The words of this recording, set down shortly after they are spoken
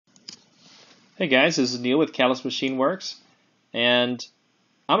Hey guys, this is Neil with Catalyst Machine Works, and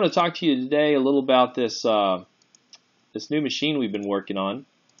I'm going to talk to you today a little about this new machine we've been working on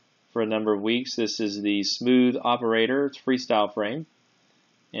for a number of weeks. This is the Smooth Operator. It's a freestyle frame,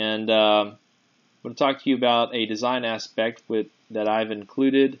 and I'm going to talk to you about a design aspect that I've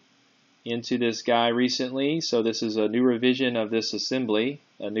included into this guy recently. So this is a new revision of this assembly,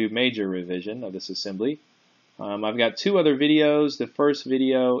 a new major revision of this assembly. I've got two other videos. The first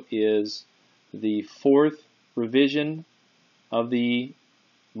video is the fourth revision of the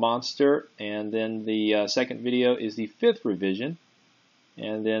monster, and then the second video is the fifth revision,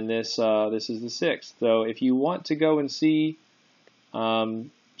 and then this is the sixth. So if you want to go and see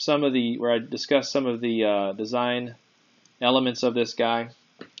where I discuss some of the design elements of this guy,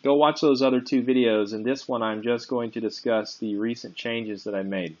 go watch those other two videos. In this one, I'm just going to discuss the recent changes that I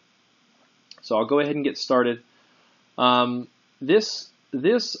made. So I'll go ahead and get started.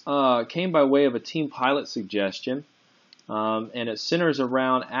 This came by way of a team pilot suggestion, and it centers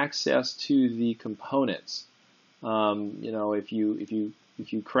around access to the components. You know, if you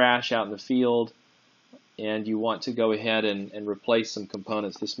crash out in the field and you want to go ahead and replace some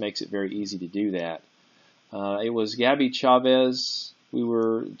components, this makes it very easy to do that. It was Gabby Chavez. We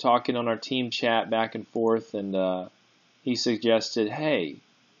were talking on our team chat back and forth, and he suggested, hey,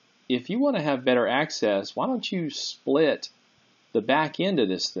 if you want to have better access, why don't you split the back end of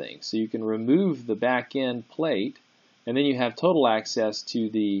this thing so you can remove the back end plate, and then you have total access to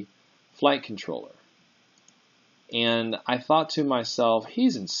the flight controller. And I thought to myself,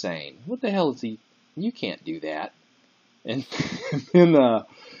 he's insane. What the hell is he? You can't do that. And then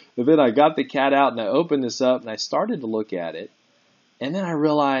I got the cat out and I opened this up and I started to look at it, and then I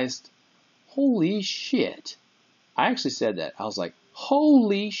realized, holy shit. I actually said that. I was like,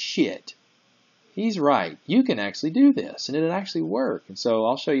 holy shit. He's right. You can actually do this, and it'll actually work. And so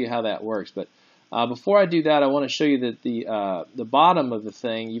I'll show you how that works. But before I do that, I want to show you that the bottom of the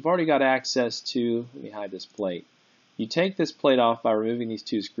thing, you've already got access to. Let me hide this plate. You take this plate off by removing these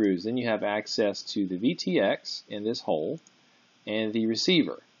two screws. Then you have access to the VTX in this hole and the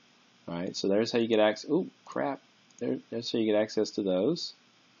receiver. All right. So there's how you get access. Oh crap! There's how you get access to those.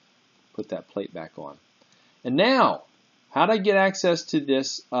 Put that plate back on. And now, how do I get access to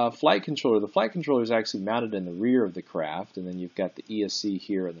this flight controller? The flight controller is actually mounted in the rear of the craft, and then you've got the ESC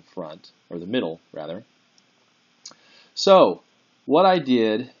here in the front, or the middle, rather. So, what I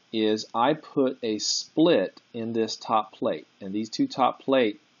did is I put a split in this top plate, and these two top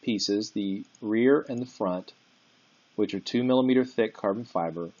plate pieces, the rear and the front, which are 2mm thick carbon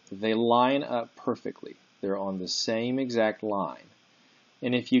fiber, they line up perfectly. They're on the same exact line.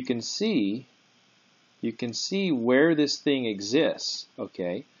 And if you can see, where this thing exists,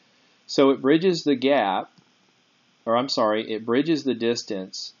 okay? So it bridges the gap, or I'm sorry, it bridges the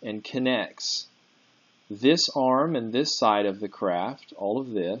distance and connects this arm and this side of the craft, all of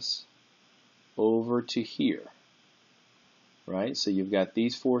this, over to here, right? So you've got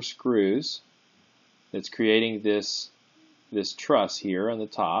these four screws that's creating this truss here on the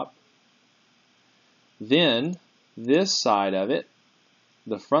top. Then this side of it,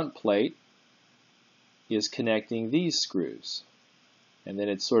 the front plate, is connecting these screws, and then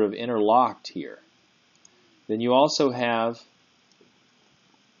it's sort of interlocked here. Then you also have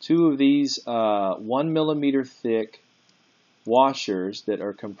two of these 1mm thick washers that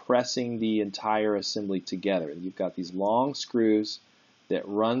are compressing the entire assembly together. You've got these long screws that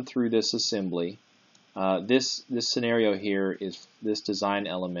run through this assembly. This scenario here is this design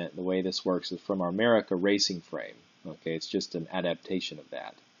element. The way this works is from our America racing frame. Okay, it's just an adaptation of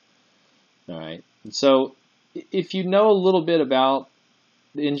that. All right, and so if you know a little bit about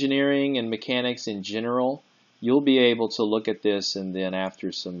engineering and mechanics in general, you'll be able to look at this and then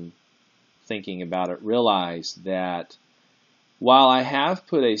after some thinking about it, realize that while I have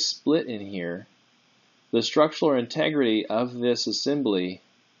put a split in here, the structural integrity of this assembly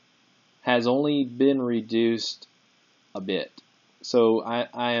has only been reduced a bit. So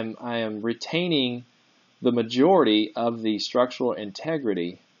I am retaining the majority of the structural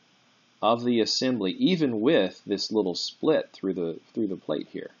integrity of the assembly, even with this little split through the plate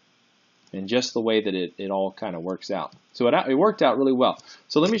here, and just the way that it all kind of works out. So it worked out really well.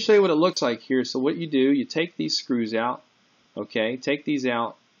 So let me show you what it looks like here. So what you do, you take these screws out, okay, take these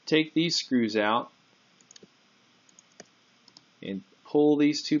out, take these screws out, and pull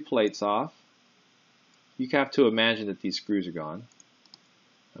these two plates off. You have to imagine that these screws are gone.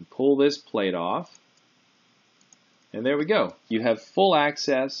 And pull this plate off. And there we go. You have full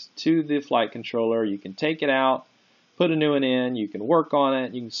access to the flight controller. You can take it out, put a new one in, you can work on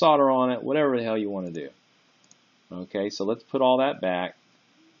it, you can solder on it, whatever the hell you want to do. Okay, so let's put all that back.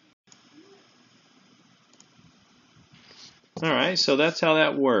 Alright, so that's how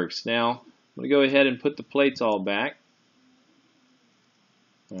that works. Now, I'm going to go ahead and put the plates all back.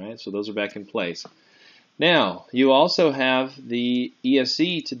 Alright, so those are back in place. Now, you also have the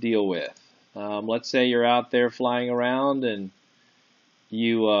ESC to deal with. Let's say you're out there flying around and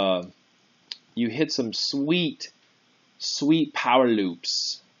you hit some sweet power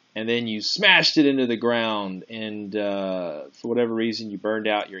loops, and then you smashed it into the ground, and for whatever reason you burned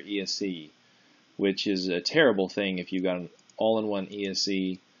out your ESC, which is a terrible thing if you got an all-in-one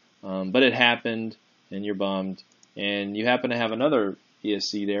ESC, but it happened, and you're bummed, and you happen to have another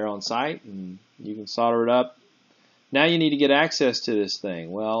ESC there on site, and you can solder it up. Now you need to get access to this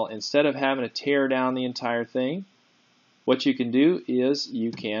thing. Well, instead of having to tear down the entire thing, what you can do is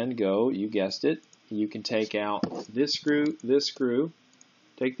you can go, you guessed it, you can take out this screw,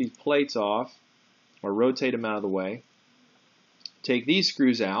 take these plates off, or rotate them out of the way, take these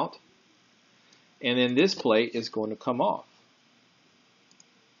screws out, and then this plate is going to come off.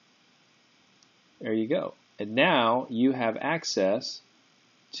 There you go. And now you have access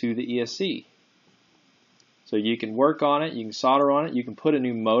to the ESC. So you can work on it, you can solder on it, you can put a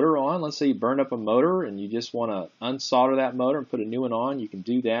new motor on. Let's say you burned up a motor and you just want to unsolder that motor and put a new one on, you can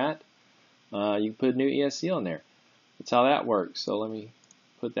do that. You can put a new ESC on there. That's how that works. So let me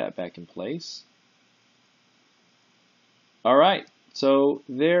put that back in place. Alright, so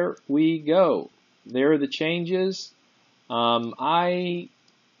there we go. There are the changes. I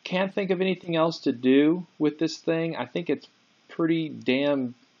can't think of anything else to do with this thing. I think it's pretty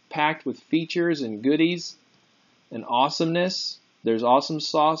damn packed with features and goodies and awesomeness. There's awesome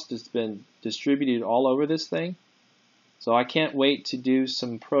sauce that's been distributed all over this thing. So I can't wait to do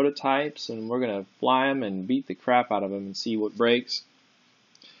some prototypes, and we're going to fly them and beat the crap out of them and see what breaks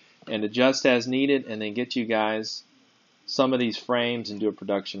and adjust as needed, and then get you guys some of these frames and do a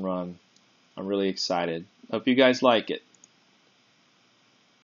production run. I'm really excited. Hope you guys like it.